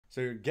So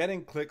you're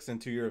getting clicks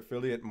into your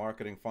affiliate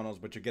marketing funnels,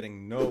 but you're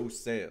getting no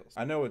sales.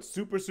 I know it's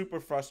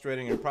super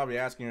frustrating. You're probably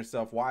asking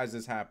yourself, why is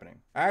this happening?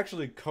 I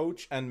actually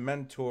coach and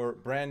mentor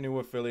brand new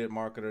affiliate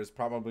marketers,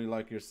 probably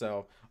like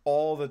yourself,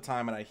 all the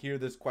time. And I hear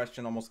this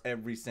question almost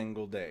every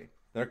single day.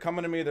 They're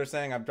coming to me, they're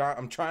saying,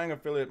 I'm trying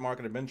affiliate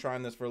marketing, I've been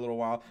trying this for a little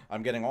while.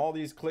 I'm getting all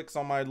these clicks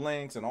on my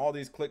links and all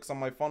these clicks on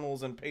my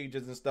funnels and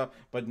pages and stuff,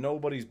 but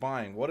nobody's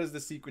buying. What is the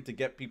secret to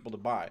get people to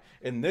buy?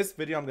 In this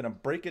video, I'm gonna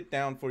break it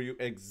down for you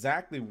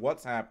exactly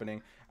what's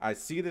happening. I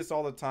see this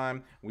all the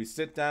time. We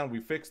sit down, we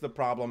fix the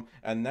problem,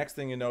 and next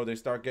thing you know, they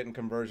start getting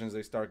conversions,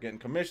 they start getting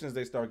commissions,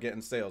 they start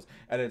getting sales.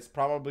 And it's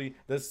probably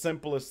the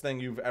simplest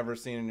thing you've ever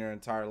seen in your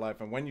entire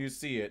life. And when you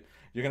see it,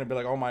 you're gonna be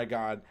like, oh my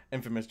God,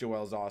 Infamous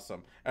Joel is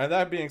awesome. And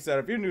that being said,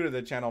 if you're new to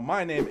the channel,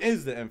 my name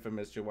is the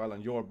Infamous Joel,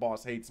 and your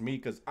boss hates me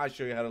because I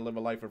show you how to live a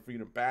life of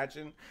freedom,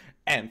 passion,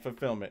 and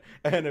fulfillment.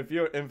 And if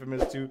you're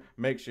infamous too,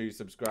 make sure you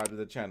subscribe to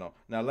the channel.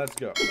 Now let's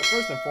go. So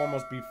first and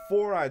foremost,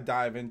 before I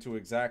dive into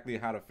exactly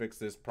how to fix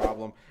this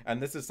problem,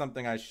 and this is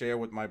something I share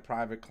with my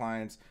private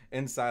clients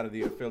inside of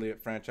the affiliate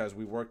franchise,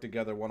 we work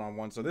together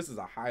one-on-one. So this is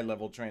a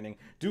high-level training.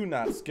 Do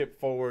not skip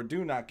forward.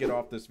 Do not get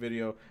off this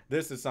video.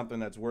 This is something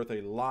that's worth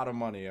a lot of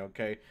money,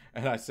 okay?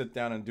 And I sit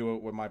down and do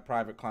it with my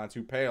private clients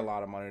who pay a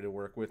lot of money to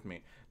work with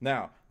me.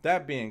 Now,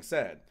 that being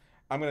said,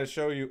 I'm going to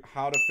show you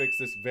how to fix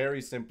this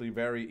very simply,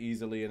 very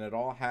easily, and it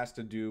all has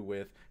to do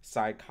with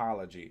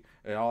psychology.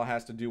 It all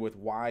has to do with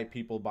why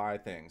people buy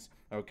things,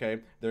 okay?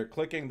 They're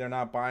clicking, they're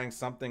not buying,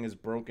 something is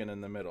broken in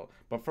the middle.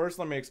 But first,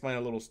 let me explain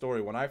a little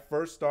story. When I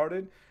first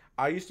started,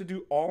 I used to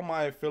do all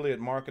my affiliate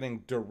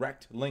marketing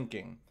direct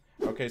linking.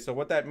 Okay, so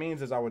what that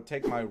means is I would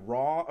take my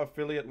raw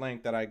affiliate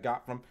link that I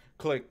got from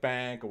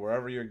ClickBank or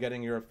wherever you're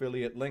getting your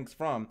affiliate links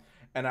from,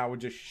 and I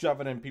would just shove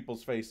it in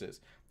people's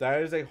faces.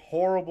 That is a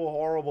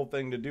horrible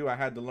thing to do. I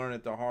had to learn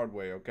it the hard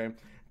way, okay?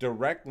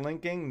 Direct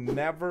linking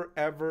never,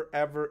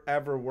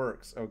 ever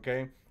works,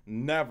 okay?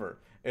 Never.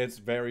 It's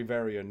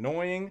very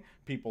annoying.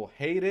 People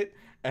hate it,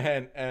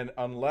 and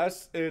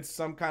unless it's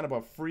some kind of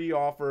a free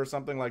offer or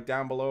something, like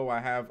down below,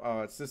 I have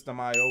a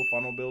System.io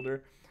funnel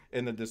builder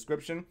in the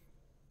description.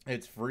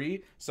 It's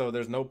free, so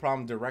there's no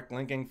problem direct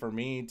linking for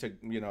me to,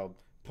 you know,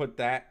 put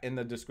that in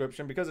the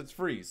description because it's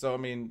free. So, I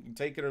mean,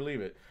 take it or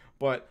leave it.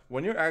 But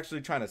when you're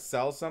actually trying to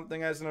sell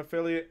something as an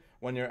affiliate,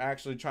 when you're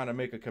actually trying to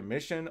make a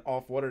commission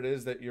off what it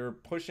is that you're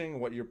pushing,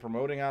 what you're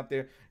promoting out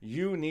there,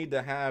 you need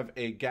to have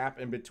a gap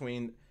in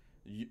between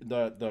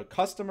the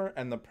customer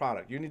and the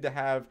product. You need to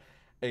have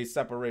a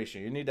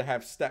separation. You need to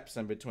have steps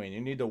in between.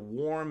 You need to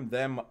warm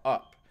them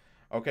up.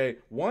 Okay,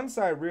 once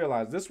I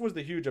realized, this was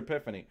the huge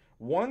epiphany.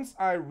 Once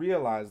I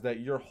realized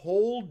that your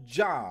whole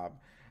job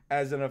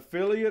as an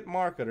affiliate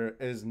marketer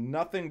is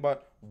nothing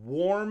but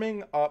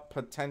warming up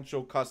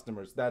potential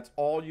customers. That's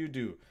all you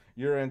do.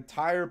 Your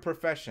entire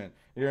profession,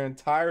 your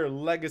entire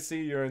legacy,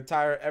 your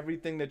entire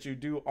everything that you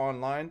do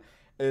online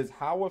is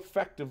how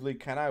effectively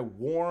can I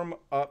warm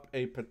up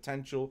a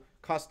potential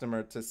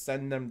customer to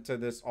send them to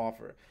this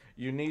offer.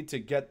 You need to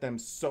get them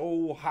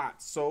so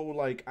hot, so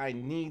like, I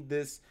need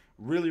this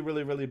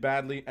really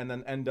badly, and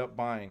then end up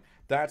buying.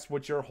 That's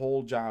what your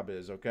whole job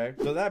is, okay?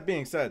 So that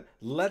being said,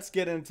 let's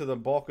get into the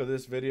bulk of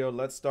this video.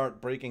 Let's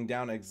start breaking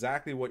down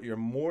exactly what you're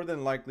more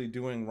than likely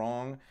doing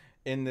wrong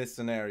in this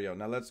scenario.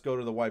 Now let's go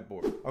to the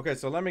whiteboard. Okay,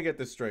 so let me get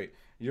this straight.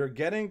 You're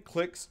getting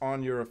clicks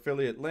on your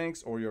affiliate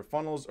links or your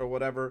funnels or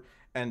whatever,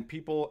 and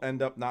people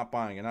end up not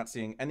buying. You're not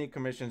seeing any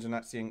commissions, you're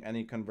not seeing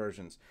any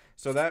conversions.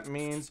 So that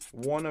means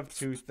one of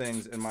two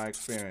things in my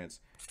experience.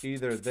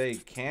 Either they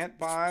can't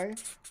buy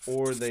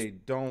or they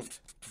don't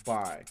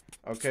buy.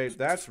 Okay,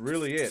 that's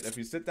really it. If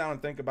you sit down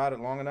and think about it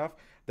long enough,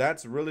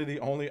 that's really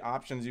the only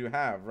options you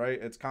have, right?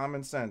 It's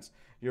common sense.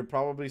 You're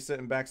probably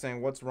sitting back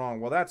saying, what's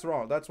wrong? Well, that's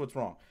wrong. That's what's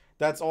wrong.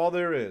 That's all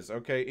there is,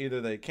 okay? Either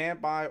they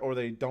can't buy or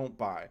they don't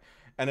buy.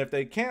 And if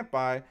they can't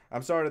buy,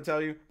 I'm sorry to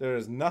tell you, there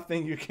is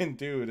nothing you can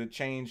do to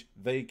change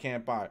they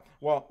can't buy.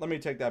 Well, let me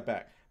take that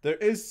back. There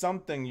is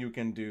something you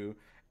can do,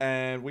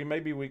 and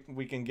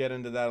we can get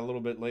into that a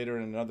little bit later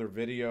in another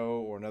video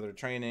or another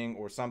training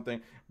or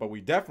something, but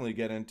we definitely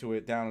get into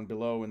it down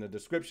below in the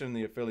description in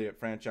the affiliate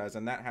franchise,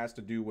 and that has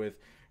to do with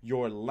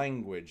your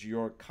language,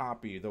 your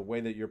copy, the way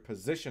that you're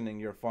positioning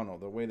your funnel,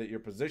 the way that you're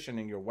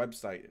positioning your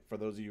website. For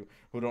those of you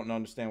who don't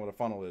understand what a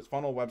funnel is,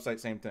 funnel, website,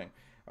 same thing.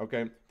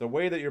 Okay, the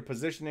way that you're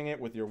positioning it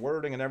with your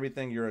wording and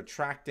everything, you're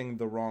attracting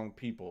the wrong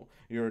people.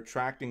 You're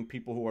attracting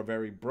people who are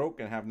very broke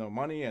and have no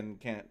money and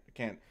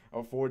can't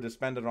afford to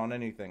spend it on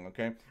anything.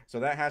 Okay, so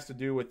that has to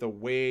do with the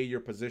way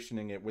you're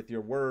positioning it, with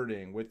your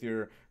wording, with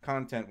your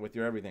content, with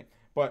your everything.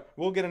 But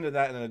we'll get into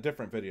that in a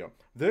different video.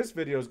 This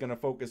video is going to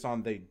focus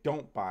on they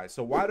don't buy.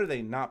 So why do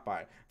they not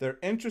buy? They're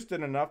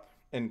interested enough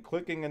in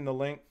clicking in the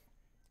link.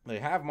 They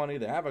have money,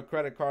 they have a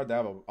credit card, they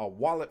have a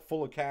wallet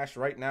full of cash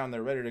right now, and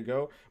they're ready to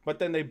go. But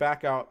then they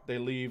back out, they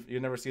leave, you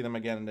never see them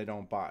again, and they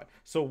don't buy.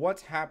 So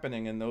what's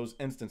happening in those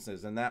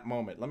instances, in that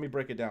moment? Let me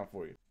break it down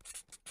for you.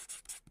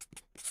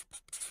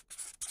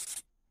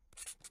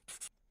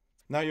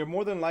 Now, you're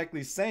more than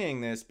likely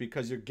saying this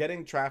because you're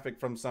getting traffic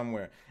from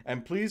somewhere.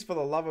 And please, for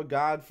the love of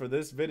God, for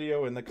this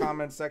video in the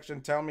comment section,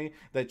 tell me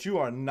that you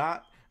are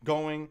not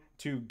going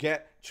to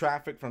get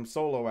traffic from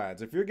solo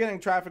ads. If you're getting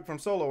traffic from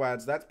solo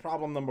ads, that's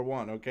problem number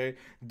one, okay?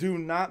 Do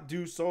not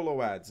do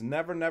solo ads.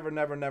 Never, never,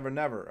 never, never,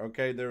 never,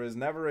 okay? There is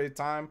never a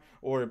time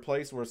or a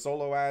place where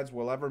solo ads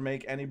will ever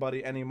make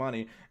anybody any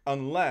money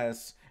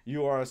unless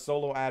you are a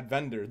solo ad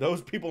vendor.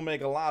 Those people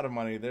make a lot of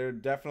money. They're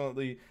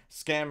definitely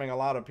scamming a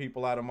lot of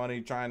people out of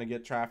money trying to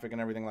get traffic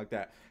and everything like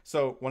that.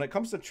 So when it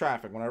comes to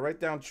traffic, when I write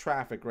down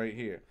traffic right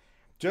here,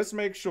 just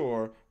make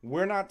sure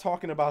we're not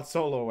talking about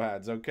solo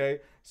ads, okay?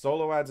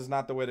 Solo ads is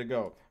not the way to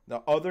go.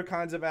 The other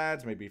kinds of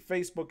ads, maybe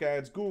Facebook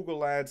ads,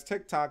 Google ads,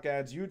 TikTok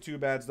ads,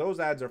 YouTube ads, those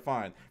ads are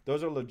fine.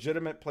 Those are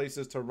legitimate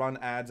places to run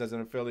ads as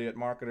an affiliate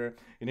marketer.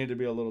 You need to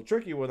be a little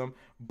tricky with them,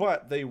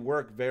 but they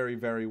work very,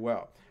 very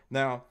well.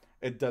 Now,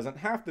 it doesn't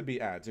have to be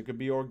ads. It could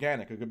be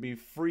organic. It could be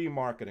free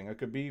marketing. It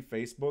could be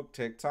Facebook,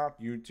 TikTok,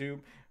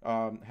 YouTube,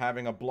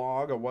 having a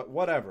blog or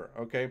whatever,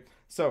 okay?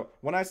 So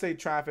when I say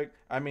traffic,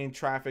 I mean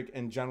traffic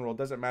in general. It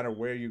doesn't matter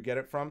where you get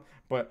it from,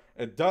 but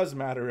it does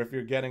matter if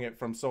you're getting it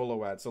from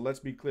solo ads. So let's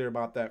be clear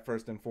about that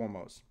first and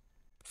foremost.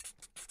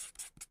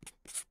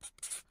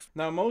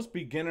 Now, most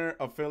beginner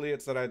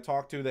affiliates that I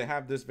talk to, they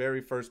have this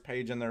very first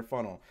page in their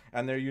funnel,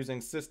 and they're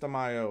using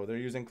System.io, they're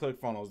using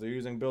ClickFunnels, they're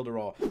using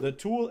Builderall. The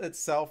tool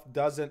itself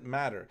doesn't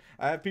matter.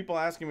 I have people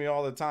asking me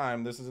all the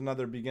time, this is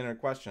another beginner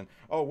question,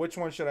 oh, which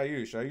one should I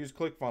use? Should I use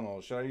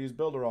ClickFunnels? Should I use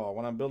Builderall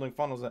when I'm building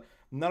funnels?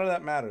 None of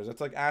that matters. It's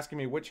like asking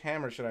me which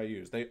hammer should I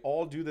use. They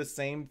all do the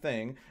same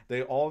thing.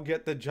 They all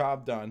get the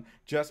job done.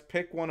 Just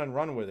pick one and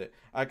run with it.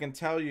 I can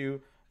tell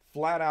you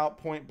flat out,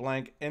 point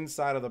blank,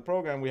 inside of the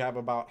program, we have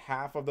about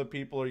half of the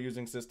people are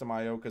using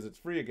System.io because it's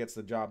free, it gets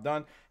the job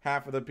done.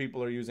 Half of the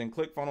people are using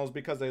ClickFunnels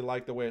because they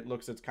like the way it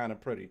looks, it's kind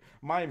of pretty.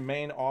 My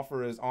main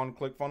offer is on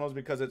ClickFunnels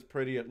because it's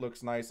pretty, it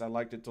looks nice, I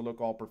liked it to look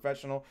all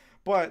professional.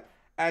 But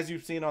as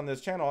you've seen on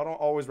this channel, I don't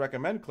always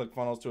recommend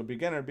ClickFunnels to a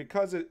beginner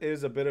because it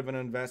is a bit of an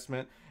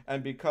investment,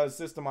 and because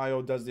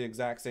System.io does the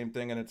exact same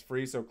thing and it's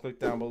free. So click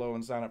down below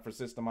and sign up for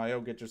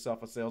System.io, get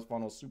yourself a sales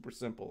funnel, super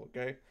simple,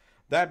 okay?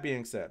 That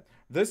being said,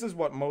 this is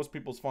what most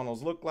people's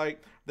funnels look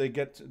like. They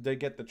get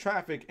the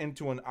traffic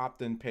into an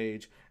opt-in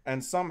page,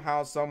 and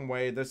somehow, some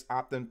way, this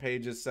opt-in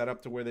page is set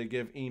up to where they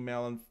give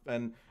email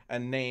and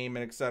name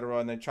and etc.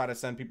 and they try to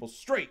send people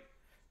straight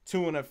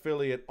to an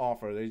affiliate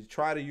offer. They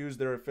try to use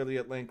their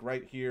affiliate link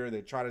right here.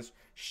 They try to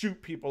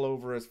shoot people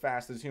over as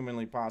fast as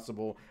humanly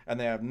possible, and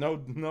they have no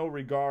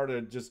regard,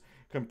 or just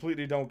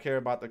completely don't care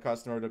about the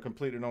customer. They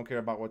completely don't care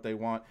about what they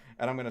want.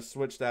 And I'm going to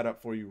switch that up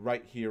for you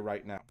right here,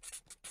 right now.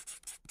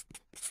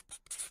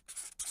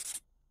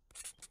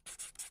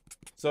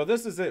 So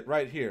this is it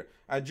right here.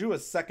 I drew a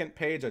second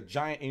page, a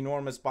giant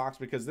enormous box,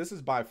 because this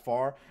is by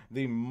far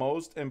the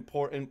most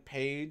important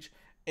page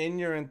in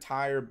your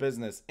entire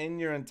business, in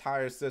your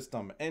entire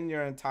system, in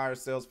your entire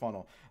sales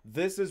funnel.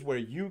 This is where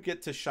you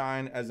get to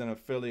shine as an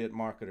affiliate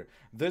marketer.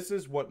 This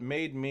is what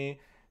made me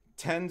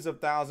tens of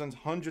thousands,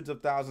 hundreds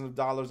of thousands of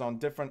dollars on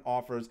different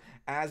offers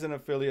as an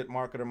affiliate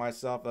marketer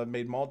myself. I've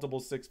made multiple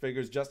six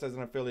figures just as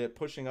an affiliate,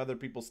 pushing other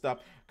people's stuff,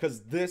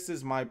 because this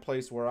is my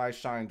place where I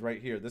shined right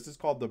here. This is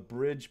called the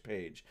bridge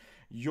page.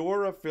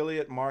 Your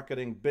affiliate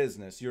marketing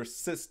business, your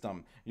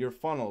system, your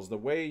funnels, the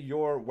way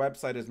your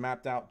website is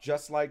mapped out,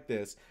 just like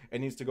this, it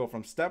needs to go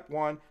from step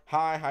one,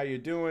 hi, how you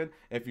doing?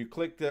 If you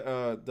click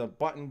the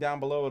button down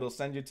below, it'll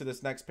send you to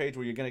this next page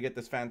where you're gonna get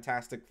this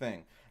fantastic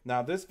thing.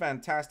 Now, this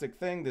fantastic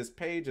thing, this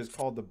page is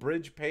called the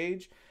bridge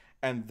page,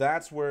 and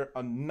that's where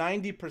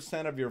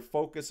 90% of your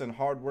focus and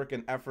hard work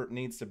and effort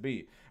needs to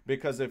be.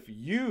 Because if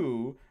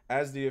you,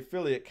 as the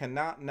affiliate,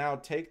 cannot now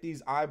take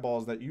these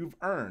eyeballs that you've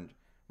earned,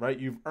 right?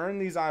 You've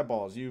earned these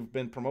eyeballs. You've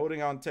been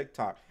promoting on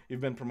TikTok.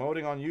 You've been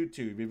promoting on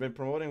YouTube. You've been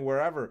promoting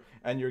wherever,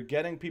 and you're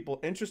getting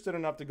people interested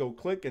enough to go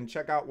click and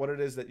check out what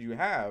it is that you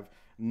have.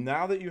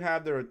 Now that you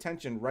have their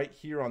attention right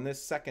here on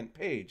this second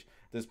page,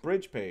 this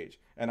bridge page,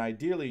 and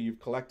ideally you've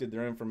collected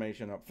their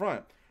information up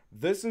front,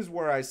 this is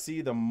where I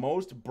see the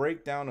most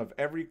breakdown of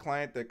every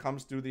client that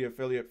comes through the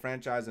affiliate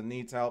franchise and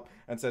needs help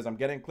and says, I'm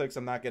getting clicks,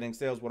 I'm not getting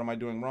sales, what am I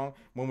doing wrong?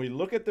 When we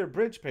look at their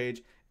bridge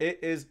page, it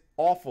is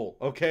awful,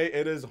 okay?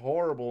 It is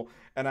horrible.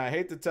 And I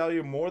hate to tell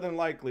you, more than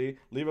likely,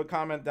 leave a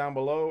comment down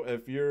below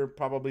if you're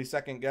probably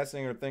second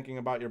guessing or thinking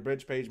about your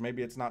bridge page,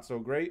 maybe it's not so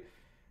great.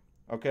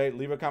 Okay,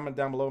 leave a comment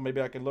down below.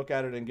 Maybe I can look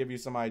at it and give you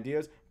some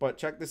ideas. But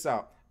check this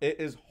out. It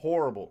is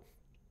horrible.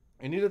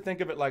 You need to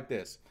think of it like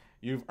this.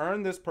 You've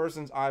earned this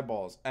person's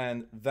eyeballs,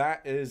 and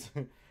that is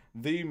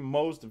the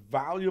most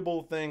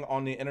valuable thing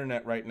on the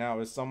internet right now,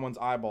 is someone's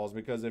eyeballs.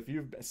 Because if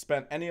you've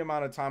spent any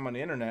amount of time on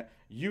the internet,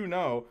 you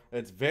know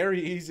it's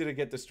very easy to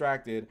get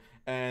distracted,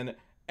 and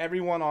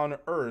everyone on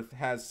earth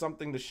has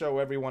something to show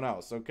everyone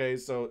else, okay?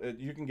 So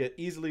you can get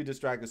easily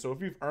distracted. So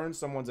if you've earned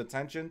someone's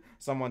attention,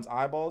 someone's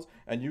eyeballs,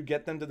 and you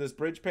get them to this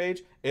bridge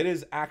page, it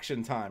is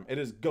action time. It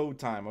is go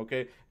time,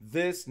 okay?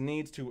 This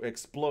needs to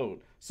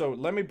explode. So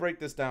let me break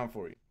this down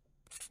for you.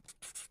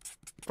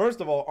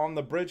 First of all, on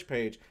the bridge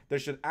page, there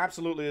should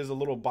absolutely is a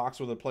little box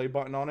with a play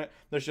button on it.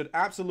 There should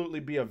absolutely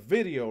be a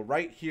video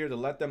right here to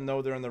let them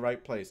know they're in the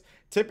right place.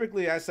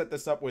 Typically, I set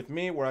this up with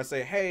me where I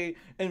say, hey,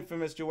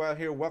 Infamous Joel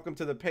here, welcome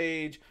to the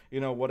page. You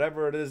know,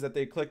 whatever it is that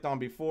they clicked on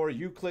before,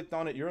 you clicked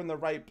on it, you're in the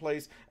right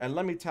place. And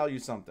let me tell you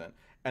something.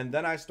 And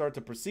then I start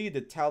to proceed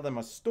to tell them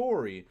a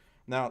story.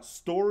 Now,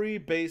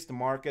 story-based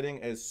marketing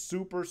is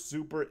super,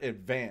 super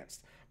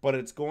advanced, but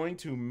it's going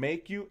to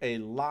make you a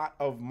lot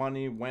of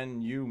money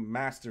when you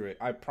master it.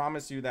 I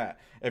promise you that.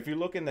 If you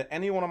look into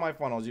any one of my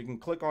funnels, you can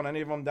click on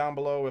any of them down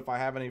below. If I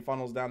have any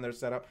funnels down there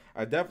set up,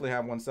 I definitely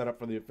have one set up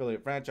for the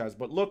affiliate franchise,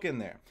 but look in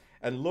there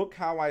and look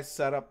how I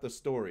set up the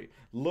story.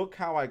 Look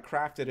how I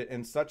crafted it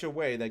in such a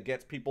way that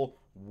gets people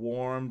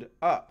warmed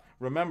up.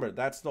 Remember,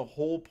 that's the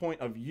whole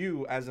point of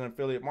you as an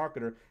affiliate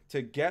marketer,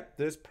 to get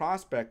this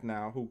prospect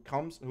now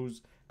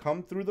who's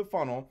come through the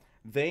funnel.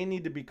 They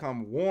need to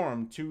become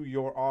warm to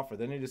your offer.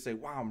 They need to say,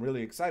 wow, I'm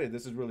really excited.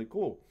 This is really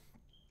cool.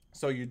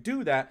 So you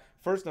do that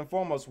first and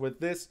foremost with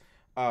this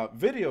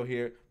video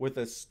here with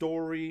a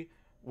story-based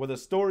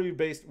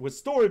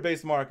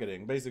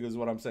marketing, basically is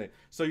what I'm saying.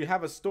 So you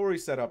have a story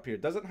set up here.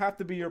 It doesn't have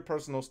to be your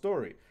personal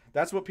story.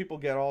 That's what people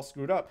get all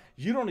screwed up.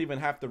 You don't even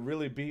have to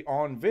really be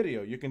on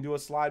video. You can do a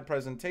slide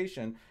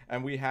presentation,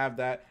 and we have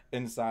that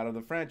inside of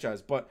the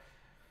franchise. But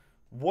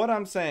what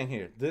I'm saying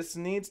here, this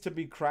needs to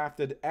be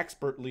crafted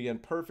expertly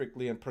and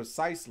perfectly and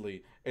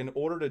precisely in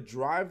order to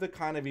drive the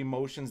kind of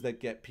emotions that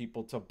get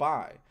people to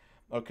buy.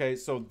 Okay,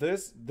 so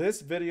this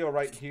video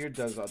right here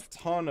does a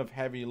ton of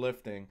heavy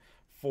lifting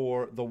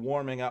for the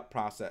warming up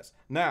process.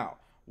 Now,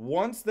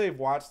 once they've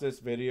watched this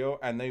video,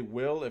 and they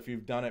will if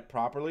you've done it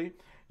properly,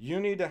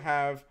 you need to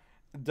have,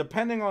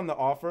 depending on the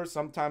offer,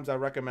 sometimes I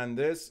recommend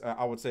this,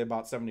 I would say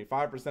about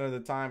 75% of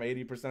the time,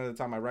 80% of the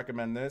time I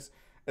recommend this,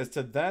 is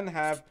to then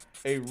have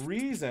a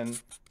reason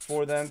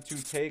for them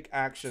to take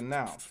action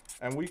now.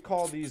 And we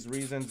call these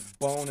reasons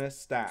bonus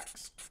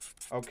stacks.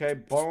 Okay,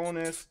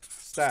 bonus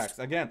stacks.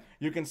 Again,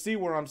 you can see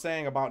where I'm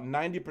saying about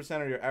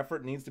 90% of your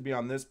effort needs to be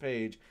on this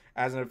page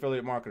as an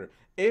affiliate marketer.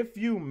 If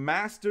you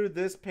master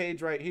this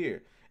page right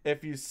here,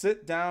 if you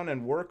sit down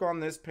and work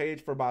on this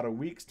page for about a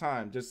week's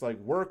time, just like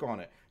work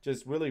on it,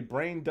 just really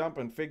brain dump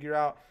and figure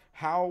out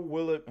how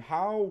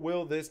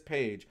will this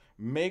page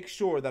make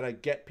sure that I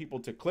get people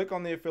to click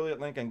on the affiliate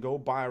link and go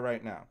buy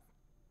right now.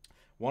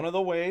 One of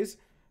the ways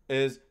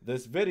is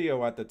this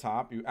video at the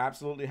top. You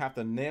absolutely have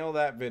to nail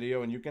that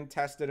video, and you can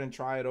test it and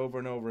try it over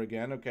and over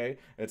again. Okay,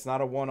 it's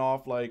not a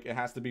one-off, like it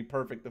has to be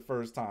perfect the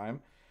first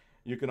time.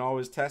 You can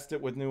always test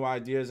it with new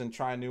ideas and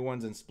try new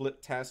ones and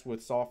split test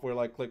with software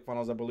like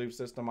ClickFunnels. I believe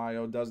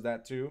System.io does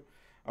that too.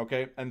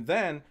 Okay, and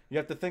then you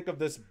have to think of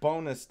this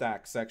bonus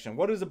stack section.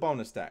 What is a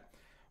bonus stack?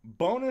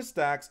 Bonus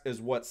stacks is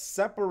what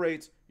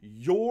separates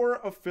your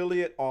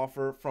affiliate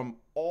offer from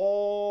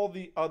all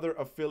the other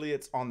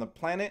affiliates on the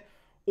planet,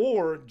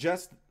 or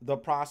just the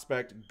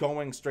prospect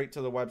going straight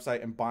to the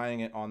website and buying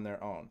it on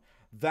their own.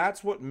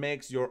 That's what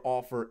makes your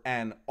offer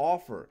an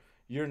offer.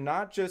 You're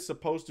not just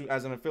supposed to,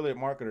 as an affiliate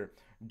marketer,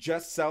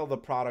 just sell the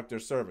product or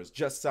service,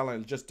 just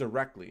selling just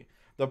directly.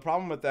 The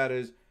problem with that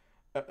is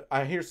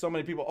I hear so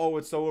many people, oh,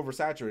 it's so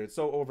oversaturated, it's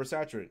so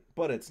oversaturated,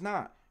 but it's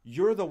not.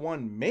 You're the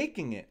one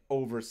making it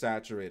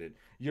oversaturated.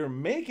 You're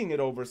making it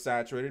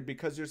oversaturated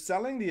because you're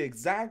selling the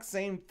exact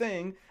same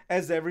thing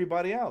as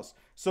everybody else.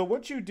 So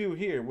what you do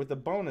here with the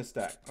bonus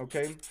stack,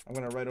 okay, I'm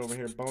going to write over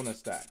here bonus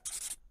stack,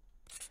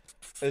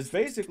 is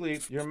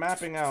basically you're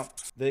mapping out,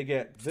 they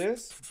get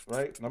this,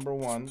 right? Number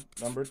 1,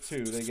 number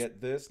 2, they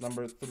get this,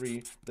 number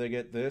 3, they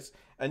get this.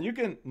 And you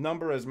can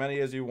number as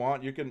many as you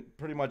want. You can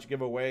pretty much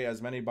give away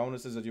as many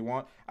bonuses as you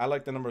want. I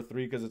like the number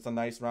 3 because it's a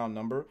nice round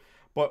number.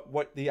 But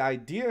what the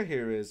idea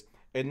here is,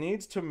 it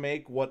needs to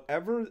make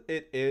whatever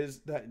it is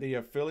that the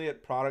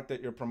affiliate product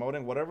that you're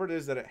promoting, whatever it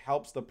is that it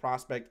helps the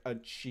prospect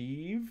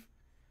achieve,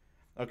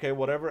 okay,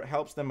 whatever it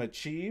helps them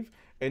achieve,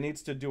 it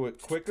needs to do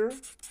it quicker.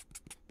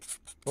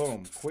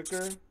 Boom,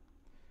 quicker,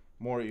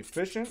 more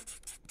efficient.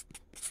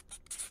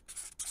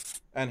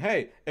 And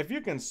hey, if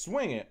you can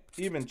swing it,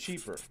 even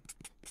cheaper.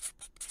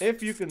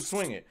 If you can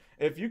swing it,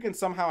 if you can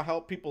somehow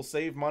help people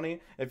save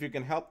money, if you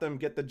can help them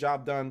get the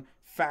job done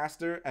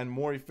faster and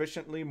more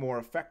efficiently, more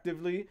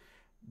effectively,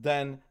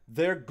 then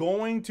they're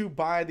going to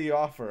buy the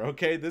offer.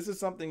 Okay, this is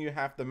something you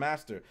have to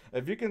master.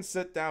 If you can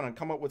sit down and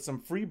come up with some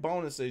free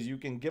bonuses you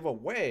can give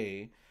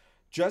away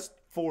just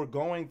for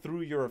going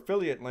through your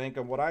affiliate link.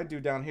 And what I do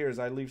down here is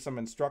I leave some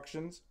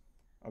instructions.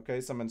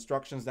 Okay, some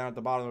instructions down at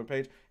the bottom of the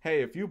page.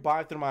 Hey, if you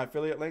buy through my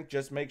affiliate link,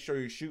 just make sure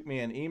you shoot me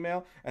an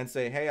email and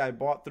say, hey, I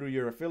bought through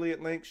your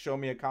affiliate link. Show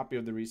me a copy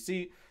of the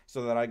receipt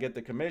so that I get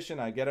the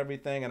commission, I get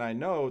everything, and I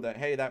know that,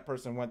 hey, that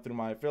person went through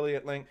my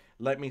affiliate link.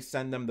 Let me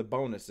send them the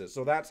bonuses.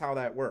 So that's how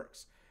that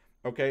works.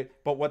 Okay,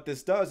 but what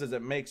this does is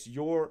it makes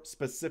your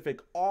specific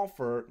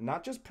offer,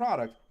 not just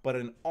product, but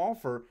an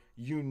offer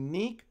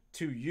unique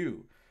to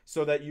you.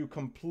 so that you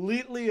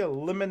completely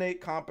eliminate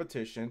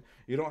competition.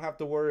 You don't have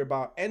to worry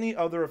about any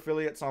other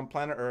affiliates on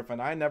planet Earth,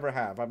 and I never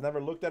have. I've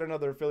never looked at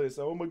another affiliate and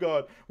said, oh my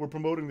God, we're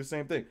promoting the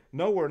same thing.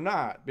 No, we're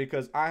not,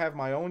 because I have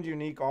my own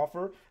unique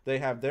offer. They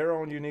have their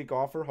own unique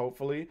offer,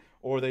 hopefully,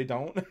 or they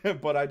don't,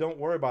 but I don't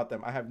worry about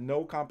them. I have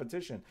no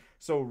competition.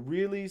 So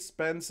really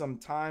spend some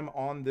time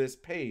on this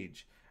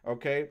page.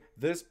 Okay,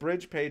 this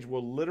bridge page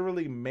will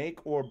literally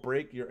make or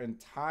break your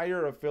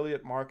entire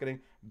affiliate marketing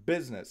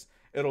business.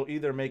 It'll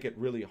either make it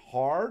really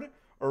hard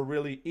or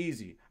really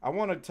easy. I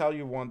want to tell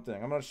you one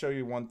thing. I'm going to show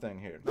you one thing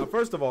here. Now,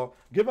 first of all,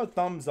 give a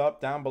thumbs up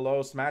down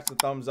below. Smash the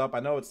thumbs up. I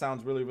know it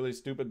sounds really, really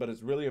stupid, but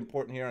it's really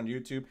important here on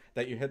YouTube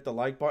that you hit the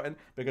like button,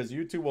 because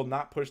YouTube will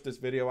not push this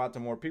video out to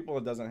more people.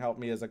 It doesn't help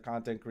me as a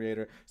content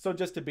creator. So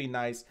just to be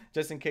nice,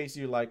 just in case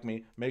you like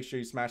me, make sure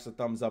you smash the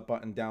thumbs up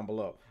button down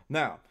below.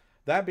 Now,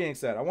 that being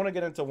said, I want to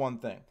get into one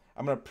thing.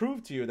 I'm going to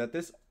prove to you that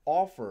this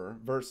offer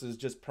versus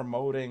just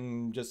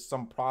promoting just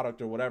some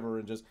product or whatever,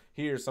 and just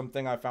here's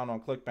something I found on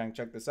ClickBank,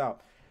 check this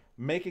out.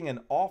 Making an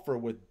offer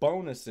with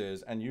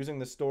bonuses and using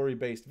the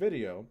story-based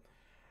video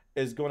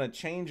is going to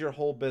change your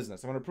whole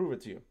business. I'm going to prove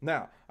it to you.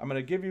 Now, I'm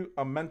going to give you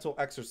a mental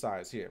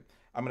exercise here.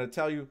 I'm going to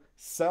tell you,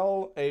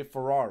 sell a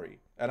Ferrari,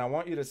 and I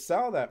want you to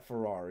sell that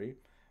Ferrari,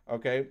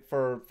 okay,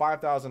 for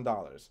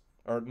 $5,000.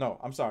 Or no,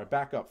 I'm sorry,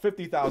 back up,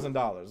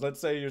 $50,000. Let's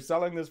say you're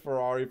selling this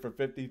Ferrari for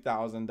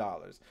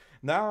 $50,000.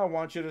 Now I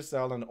want you to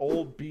sell an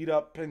old beat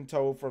up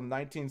Pinto from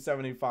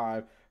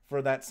 1975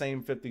 for that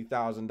same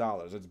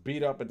 $50,000. It's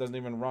beat up, it doesn't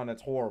even run,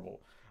 it's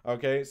horrible.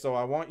 Okay, so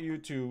I want you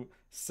to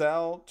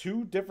sell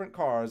two different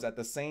cars at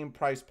the same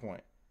price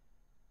point.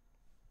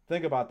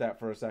 Think about that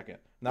for a second.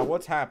 Now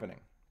what's happening?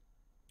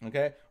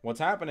 Okay,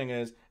 what's happening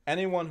is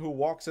anyone who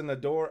walks in the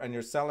door and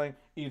you're selling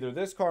either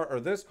this car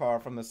or this car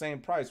from the same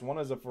price, one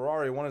is a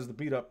Ferrari, one is the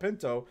beat up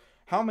Pinto,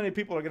 how many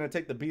people are going to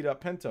take the beat up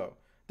Pinto?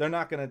 They're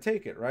not going to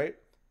take it, right?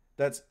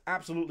 That's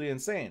absolutely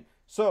insane.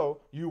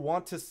 So you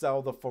want to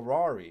sell the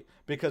Ferrari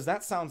because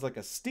that sounds like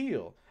a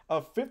steal.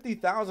 A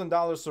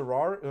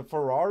 $50,000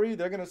 Ferrari,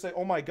 they're going to say,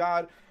 oh my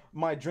God,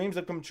 my dreams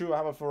have come true. I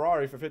have a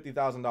Ferrari for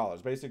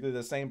 $50,000. Basically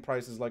the same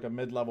price as like a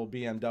mid-level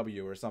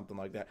BMW or something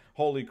like that.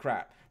 Holy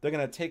crap. They're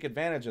going to take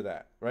advantage of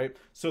that, right?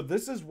 So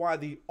this is why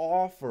the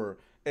offer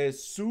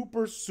is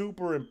super,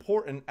 super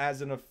important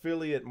as an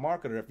affiliate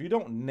marketer. If you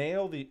don't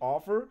nail the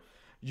offer,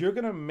 you're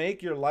going to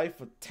make your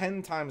life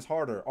 10 times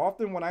harder.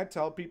 Often when I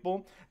tell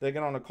people they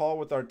get on a call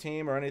with our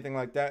team or anything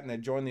like that and they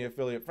join the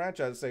affiliate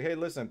franchise, say, hey,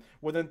 listen,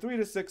 within 3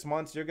 to 6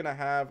 months, you're going to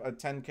have a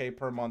 10K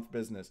per month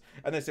business.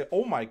 And they say,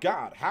 oh my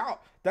God, how?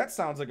 That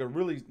sounds like a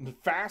really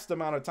fast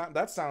amount of time.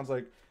 That sounds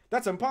like,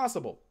 that's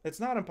impossible. It's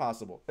not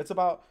impossible. It's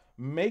about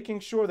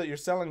making sure that you're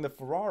selling the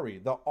Ferrari.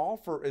 The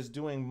offer is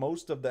doing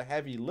most of the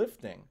heavy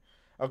lifting.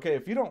 Okay,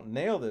 if you don't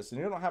nail this and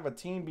you don't have a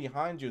team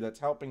behind you that's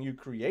helping you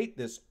create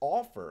this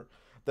offer,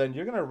 then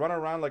you're going to run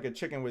around like a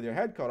chicken with your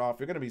head cut off.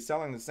 You're going to be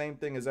selling the same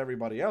thing as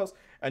everybody else,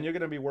 and you're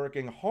going to be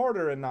working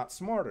harder and not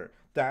smarter.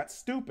 That's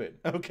stupid,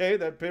 okay?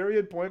 That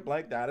period, point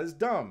blank, that is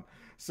dumb.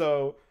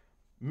 So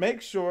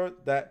make sure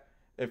that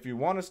if you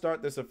want to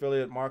start this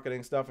affiliate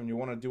marketing stuff and you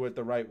want to do it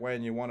the right way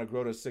and you want to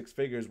grow to 6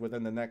 figures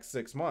within the next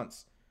 6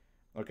 months,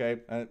 okay?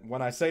 And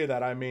when I say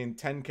that, I mean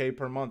 10K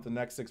per month the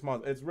next 6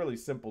 months. It's really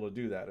simple to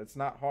do that. It's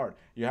not hard.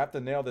 You have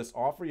to nail this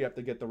offer. You have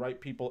to get the right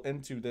people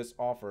into this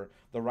offer,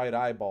 the right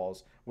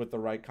eyeballs with the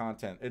right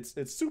content.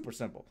 It's super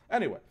simple.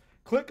 Anyway,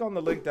 click on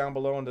the link down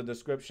below in the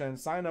description.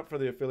 Sign up for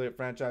the affiliate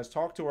franchise.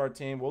 Talk to our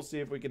team. We'll see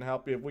if we can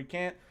help you. If we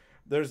can't,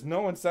 there's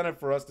no incentive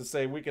for us to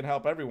say we can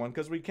help everyone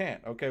because we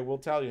can't. Okay, we'll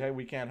tell you, hey,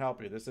 we can't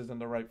help you. This isn't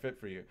the right fit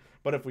for you.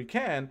 But if we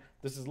can,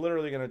 this is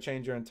literally going to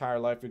change your entire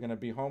life. You're going to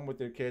be home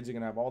with your kids. You're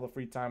going to have all the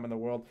free time in the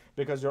world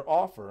because your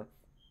offer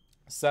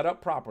set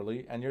up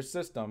properly and your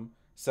system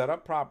set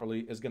up properly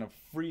is going to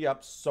free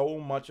up so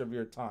much of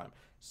your time.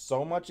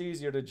 So much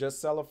easier to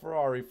just sell a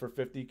Ferrari for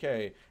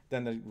 50K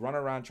than to run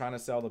around trying to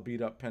sell the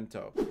beat up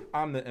Pinto.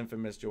 I'm the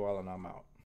infamous Joel and I'm out.